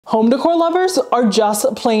Home decor lovers are just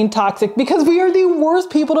plain toxic because we are the worst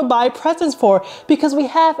people to buy presents for because we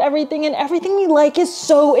have everything and everything we like is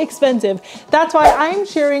so expensive. That's why I'm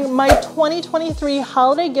sharing my 2023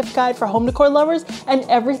 holiday gift guide for home decor lovers, and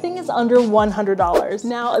everything is under $100.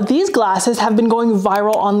 Now, these glasses have been going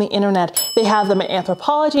viral on the internet. They have them in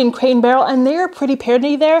Anthropologie and Crate & Barrel, and they are pretty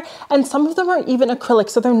pretty there, and some of them are even acrylic,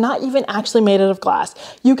 so they're not even actually made out of glass.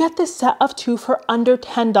 You get this set of 2 for under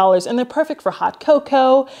 $10, and they're perfect for hot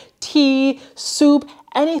cocoa, tea, soup,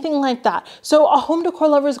 anything like that. So a home decor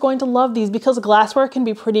lover is going to love these because glassware can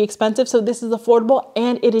be pretty expensive. So this is affordable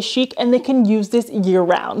and it is chic, and they can use this year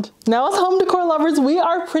round. Now, as home decor lovers, we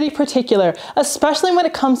are pretty particular, especially when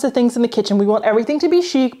it comes to things in the kitchen. We want everything to be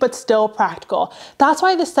chic, but still practical. That's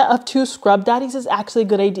why this set of 2 scrub daddies is actually a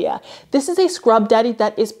good idea. This is a scrub daddy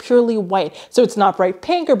that is purely white. So it's not bright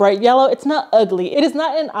pink or bright yellow. It's not ugly. It is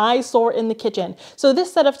not an eyesore in the kitchen. So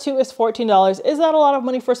this set of 2 is $14. Is that a lot of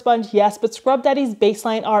money for a sponge? Yes, but scrub daddies baseline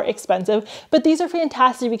are expensive, but these are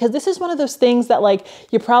fantastic because this is one of those things that like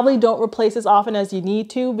you probably don't replace as often as you need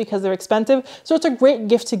to because they're expensive. So it's a great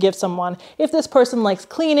gift to give someone. If this person likes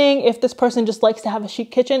cleaning, if this person just likes to have a chic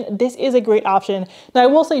kitchen, this is a great option. Now, I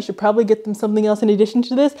will say you should probably get them something else in addition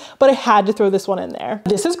to this, but I had to throw this one in there.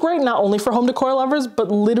 This is great not only for home decor lovers, but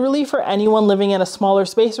literally for anyone living in a smaller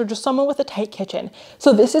space or just someone with a tight kitchen.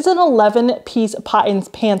 So this is an 11-piece pot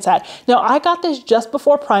and pan set. Now, I got this just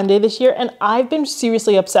before Prime Day this year, and I've been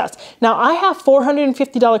seriously obsessed. Now, I have $450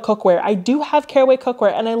 cookware. I do have Caraway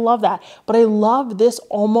cookware, and I love that, but I love this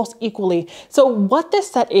almost equally. So what this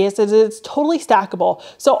set is it's totally stackable.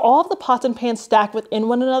 So all of the pots and pans stack within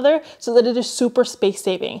one another so that it is super space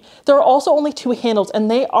saving. There are also only 2 handles, and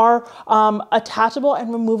they are attachable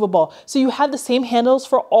and removable. So you have the same handles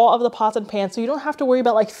for all of the pots and pans. So you don't have to worry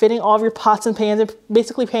about like fitting all of your pots and pans and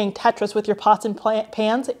basically playing Tetris with your pots and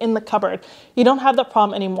pans in the cupboard. You don't have that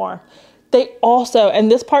problem anymore. They also, and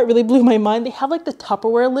this part really blew my mind, they have like the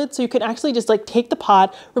Tupperware lid, so you can actually just like take the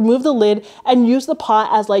pot, remove the lid, and use the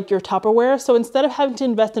pot as like your Tupperware. So instead of having to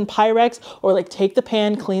invest in Pyrex or like take the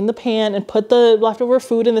pan, clean the pan, and put the leftover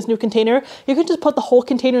food in this new container, you can just put the whole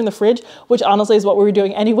container in the fridge, which honestly is what we were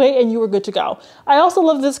doing anyway, and you were good to go. I also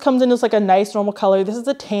love this comes in as like a nice normal color. This is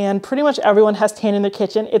a tan. Pretty much everyone has tan in their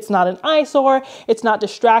kitchen. It's not an eyesore, it's not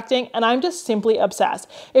distracting, and I'm just simply obsessed.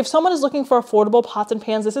 If someone is looking for affordable pots and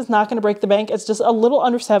pans, this is not going to break the bank. It's just a little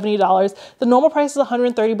under $70. The normal price is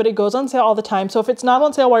 $130, but it goes on sale all the time. So if it's not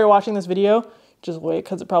on sale while you're watching this video, just wait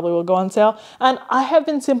because it probably will go on sale. And I have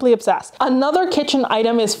been simply obsessed. Another kitchen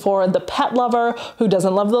item is for the pet lover who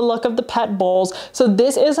doesn't love the look of the pet bowls. So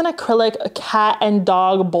this is an acrylic cat and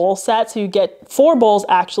dog bowl set. So you get 4 bowls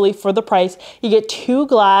actually for the price. You get 2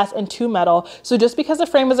 glass and 2 metal. So just because the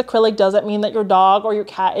frame is acrylic doesn't mean that your dog or your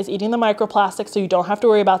cat is eating the microplastics, so you don't have to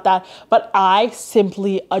worry about that. But I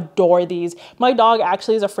simply adore these. My dog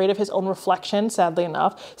actually is afraid of his own reflection, sadly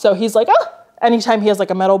enough. So he's like, ah, anytime he has like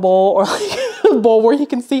a metal bowl or like a bowl where he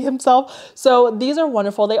can see himself. So these are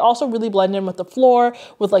wonderful. They also really blend in with the floor,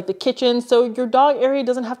 with like the kitchen. So your dog area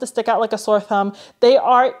doesn't have to stick out like a sore thumb. They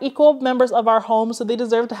are equal members of our home, so they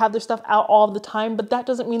deserve to have their stuff out all the time, but that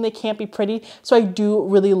doesn't mean they can't be pretty. So I do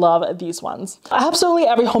really love these ones. Absolutely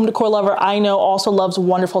every home decor lover I know also loves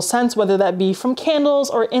wonderful scents, whether that be from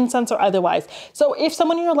candles or incense or otherwise. So if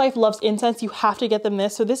someone in your life loves incense, you have to get them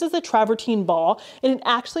this. So this is the travertine ball, and it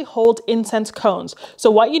actually holds incense cones.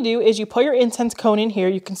 So what you do is you put your incense cone in here.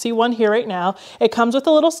 You can see one here right now. It comes with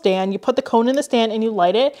a little stand. You put the cone in the stand and you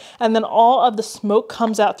light it, and then all of the smoke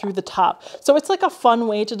comes out through the top. So it's like a fun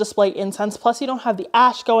way to display incense. Plus you don't have the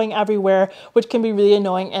ash going everywhere, which can be really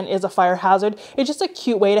annoying and is a fire hazard. It's just a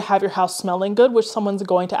cute way to have your house smelling good, which someone's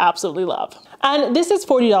going to absolutely love. And this is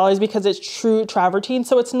 $40 because it's true travertine,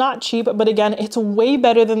 so it's not cheap, but again, it's way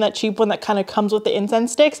better than that cheap one that kind of comes with the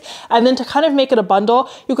incense sticks. And then to kind of make it a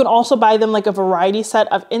bundle, you can also buy them like a variety set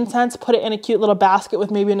of incense, put it in a cute little basket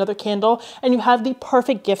with maybe another candle, and you have the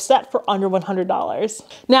perfect gift set for under $100.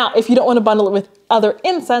 Now, if you don't want to bundle it with other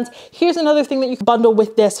incense, here's another thing that you can bundle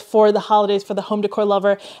with this for the holidays for the home decor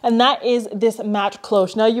lover, and that is this match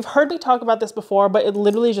cloche. Now, you've heard me talk about this before, but it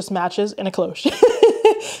literally just matches in a cloche.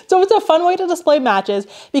 So it's a fun way to display matches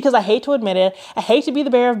because I hate to admit it, I hate to be the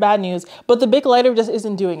bearer of bad news, but the big lighter just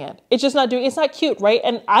isn't doing it. It's just not doing, it's not cute, right?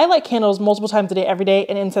 And I light candles multiple times a day, every day,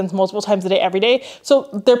 and incense multiple times a day, every day. So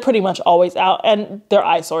they're pretty much always out and they're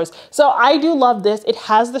eyesores. So I do love this. It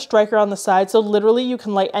has the striker on the side. So literally you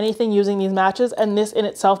can light anything using these matches and this in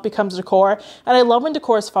itself becomes decor. And I love when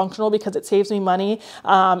decor is functional because it saves me money,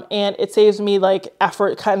 and it saves me like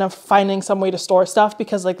effort kind of finding some way to store stuff,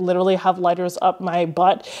 because like literally I have lighters up my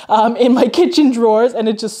butt in my kitchen drawers, and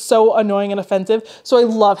it's just so annoying and offensive. So I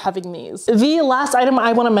love having these. The last item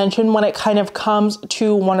I want to mention when it kind of comes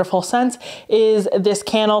to wonderful scents is this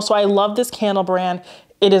candle. So I love this candle brand.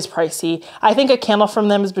 It is pricey. I think a candle from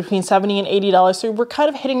them is between $70 and $80. So we're kind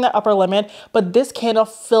of hitting that upper limit, but this candle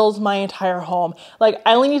fills my entire home. Like,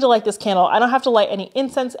 I only need to light this candle. I don't have to light any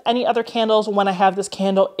incense, any other candles. When I have this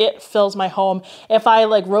candle, it fills my home. If I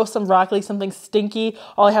like roast some broccoli, something stinky,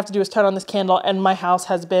 all I have to do is turn on this candle and my house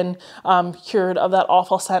has been cured of that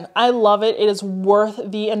awful scent. I love it. It is worth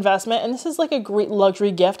the investment. And this is like a great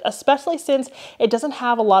luxury gift, especially since it doesn't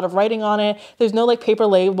have a lot of writing on it. There's no like paper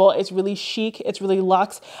label. It's really chic. It's really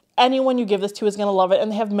luxe. Anyone you give this to is gonna love it,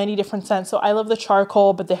 and they have many different scents. So I love the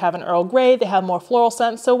charcoal, but they have an Earl Grey, they have more floral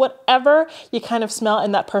scents. So whatever you kind of smell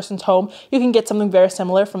in that person's home, you can get something very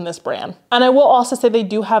similar from this brand. And I will also say they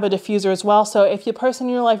do have a diffuser as well. So if your person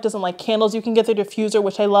in your life doesn't like candles, you can get their diffuser,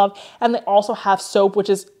 which I love. And they also have soap, which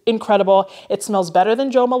is incredible. It smells better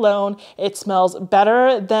than Jo Malone. It smells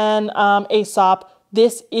better than Aesop.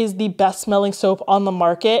 This is the best smelling soap on the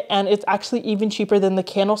market, and it's actually even cheaper than the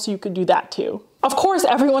candle, so you could do that too. Of course,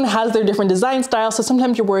 everyone has their different design styles, so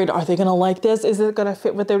sometimes you're worried, are they gonna like this? Is it gonna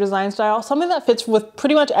fit with their design style? Something that fits with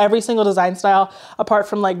pretty much every single design style, apart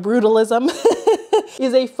from like brutalism,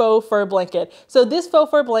 is a faux fur blanket. So this faux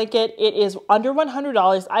fur blanket, it is under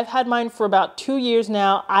 $100. I've had mine for about 2 years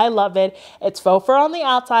now. I love it. It's faux fur on the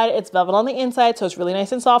outside, it's velvet on the inside, so it's really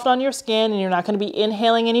nice and soft on your skin, and you're not gonna be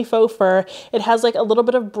inhaling any faux fur. It has like a little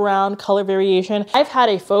bit of brown color variation. I've had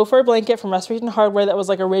a faux fur blanket from Restoration Hardware that was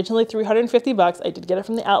like originally $350. I did get it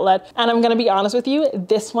from the outlet, and I'm gonna be honest with you,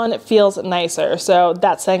 this one feels nicer, so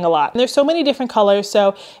that's saying a lot. And there's so many different colors,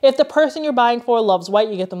 so if the person you're buying for loves white,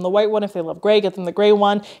 you get them the white one. If they love gray, get them the gray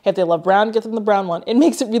one. If they love brown, get them the brown one. It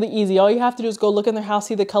makes it really easy. All you have to do is go look in their house,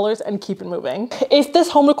 see the colors, and keep it moving. If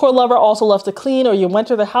this home decor lover also loves to clean, or you went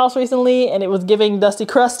to their house recently and it was giving dusty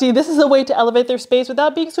crusty, this is a way to elevate their space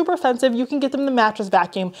without being super offensive. You can get them the mattress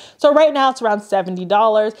vacuum. So right now it's around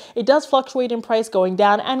 $70. It does fluctuate in price, going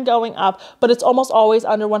down and going up, but it's almost always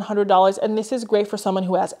under $100. And this is great for someone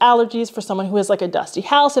who has allergies, for someone who has like a dusty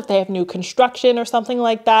house, if they have new construction or something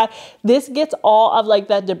like that. This gets all of like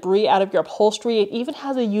that debris out of your upholstery. It even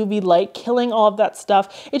has a UV light killing all of that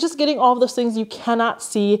stuff. It's just getting all of those things you cannot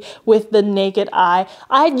see with the naked eye.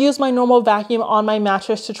 I'd use my normal vacuum on my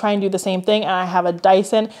mattress to try and do the same thing, and I have a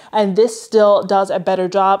Dyson, and this still does a better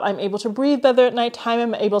job. I'm able to breathe better at nighttime.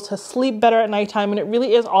 I'm able to sleep better at nighttime, and it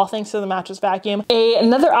really is all thanks to the mattress vacuum.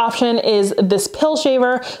 Another option is this pill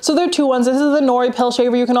shaver. So there are two ones. This is the Nori pill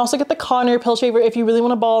shaver. You can also get the Conair pill shaver if you really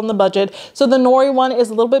want to ball on the budget. So the Nori one is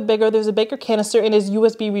a little bit bigger. There's a bigger canister and is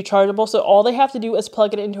USB rechargeable. So all they have to do is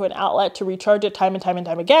plug it into an outlet to recharge it time and time and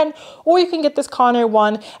time again. Or you can get this Conair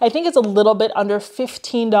one. I think it's a little bit under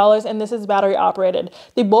 $15, and this is battery operated.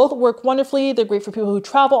 They both work wonderfully. They're great for people who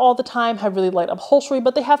travel all the time, have really light upholstery,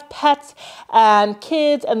 but they have pets and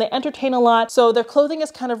kids, and they entertain a lot. So their clothing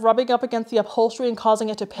is kind of rubbing up against the upholstery and causing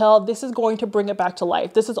it to pill. This is going to bring it back to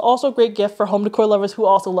life. This is also a great gift for home decor lovers who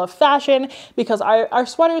also love fashion, because our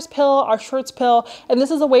sweaters pill, our shirts pill, and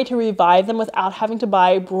this is a way to revive them without having to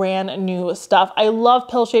buy brand new stuff. I love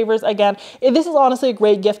pill shavers. Again, this is honestly a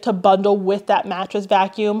great gift to bundle with that mattress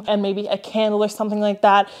vacuum and maybe a candle or something like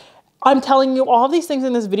that. I'm telling you, all these things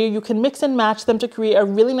in this video, you can mix and match them to create a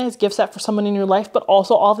really nice gift set for someone in your life, but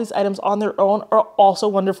also all these items on their own are also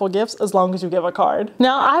wonderful gifts as long as you give a card.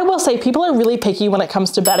 Now, I will say people are really picky when it comes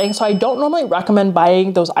to bedding, so I don't normally recommend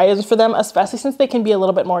buying those items for them, especially since they can be a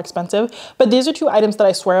little bit more expensive. But these are two items that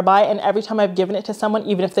I swear by, and every time I've given it to someone,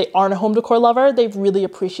 even if they aren't a home decor lover, they've really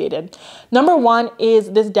appreciated. Number one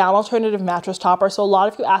is this down alternative mattress topper. So a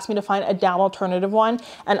lot of you asked me to find a down alternative one,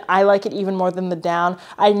 and I like it even more than the down.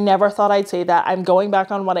 I never thought I'd say that. I'm going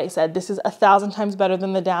back on what I said. This is 1,000 times better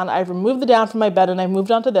than the down. I've removed the down from my bed and I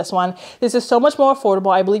moved on to this one. This is so much more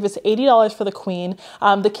affordable. I believe it's $80 for the queen.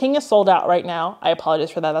 The king is sold out right now. I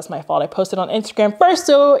apologize for that. That's my fault. I posted on Instagram first,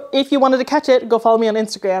 so if you wanted to catch it, go follow me on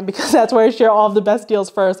Instagram, because that's where I share all of the best deals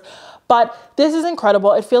first. But this is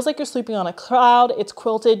incredible. It feels like you're sleeping on a cloud. It's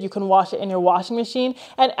quilted. You can wash it in your washing machine.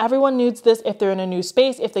 And everyone needs this if they're in a new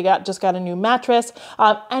space, if they just got a new mattress,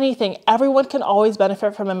 anything. Everyone can always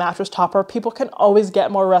benefit from a mattress topper. People can always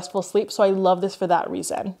get more restful sleep. So I love this for that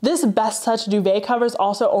reason. This Best Touch duvet cover is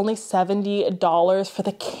also only $70 for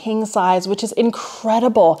the king size, which is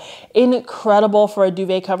incredible. Incredible for a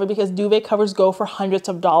duvet cover, because duvet covers go for hundreds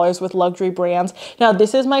of dollars with luxury brands. Now,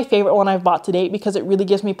 this is my favorite one I've bought to date because it really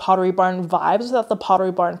gives me pottery barn Barn vibes without the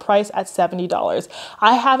Pottery Barn price at $70.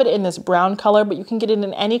 I have it in this brown color, but you can get it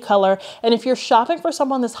in any color. And if you're shopping for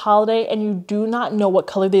someone this holiday and you do not know what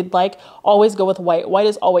color they'd like, always go with white. White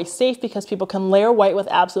is always safe because people can layer white with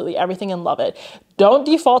absolutely everything and love it. Don't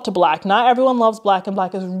default to black. Not everyone loves black, and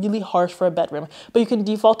black is really harsh for a bedroom, but you can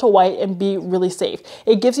default to white and be really safe.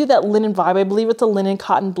 It gives you that linen vibe. I believe it's a linen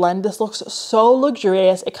cotton blend. This looks so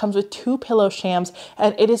luxurious. It comes with 2 pillow shams,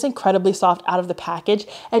 and it is incredibly soft out of the package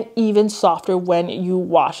and even softer when you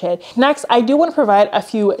wash it. Next, I do want to provide a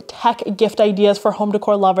few tech gift ideas for home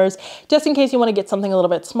decor lovers, just in case you want to get something a little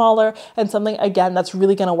bit smaller and something, again, that's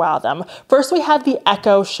really going to wow them. First, we have the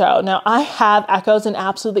Echo Show. Now, I have Echoes in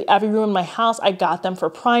absolutely every room in my house. I got them for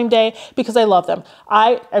Prime Day because I love them.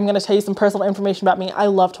 I am going to tell you some personal information about me. I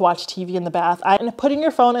love to watch TV in the bath. And putting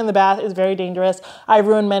your phone in the bath is very dangerous. I've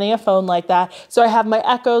ruined many a phone like that. So I have my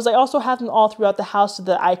Echoes. I also have them all throughout the house so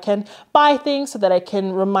that I can buy things, so that I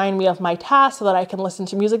can remind me of my tasks, so that I can listen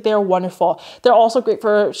to music. They are wonderful. They're also great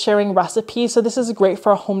for sharing recipes. So this is great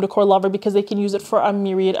for a home decor lover because they can use it for a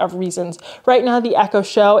myriad of reasons. Right now, the Echo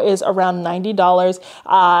Show is around $90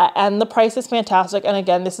 and the price is fantastic. And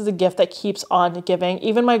again, this is a gift that keeps on giving.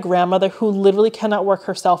 Even my grandmother, who literally cannot work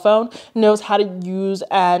her cell phone, knows how to use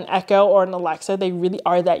an Echo or an Alexa. They really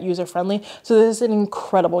are that user friendly. So this is an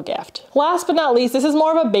incredible gift. Last but not least, this is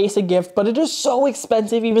more of a basic gift, but it is so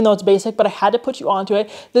expensive even though it's basic, but I had to put you onto it.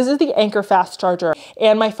 This is the Anker fast charger,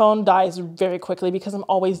 and my phone dies very quickly because I'm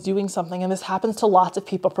always doing something, and this happens to lots of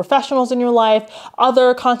people, professionals in your life,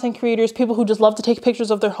 other content creators, people who just love to take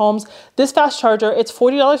pictures of their homes. This fast charger, it's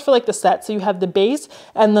 $40 for like the set. So you have the base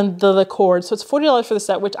and then the cord. So it's $40 for the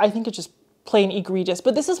set, which I think is just plain egregious,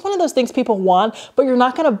 but this is one of those things people want, but you're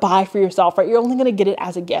not going to buy for yourself, right? You're only going to get it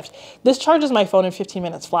as a gift. This charges my phone in 15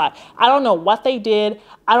 minutes flat. I don't know what they did.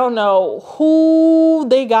 I don't know who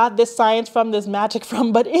they got this science from, this magic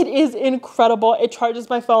from, but it is incredible. It charges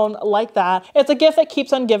my phone like that. It's a gift that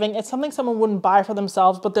keeps on giving. It's something someone wouldn't buy for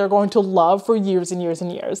themselves, but they're going to love for years and years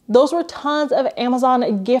and years. Those were tons of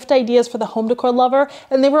Amazon gift ideas for the home decor lover,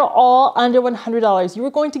 and they were all under $100. You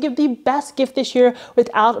were going to give the best gift this year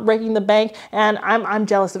without breaking the bank, and I'm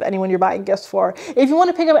jealous of anyone you're buying gifts for. If you want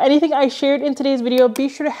to pick up anything I shared in today's video, be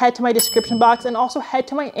sure to head to my description box and also head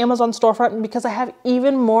to my Amazon storefront because I have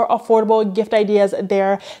even more affordable gift ideas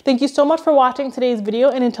there. Thank you so much for watching today's video,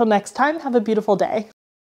 and until next time, have a beautiful day.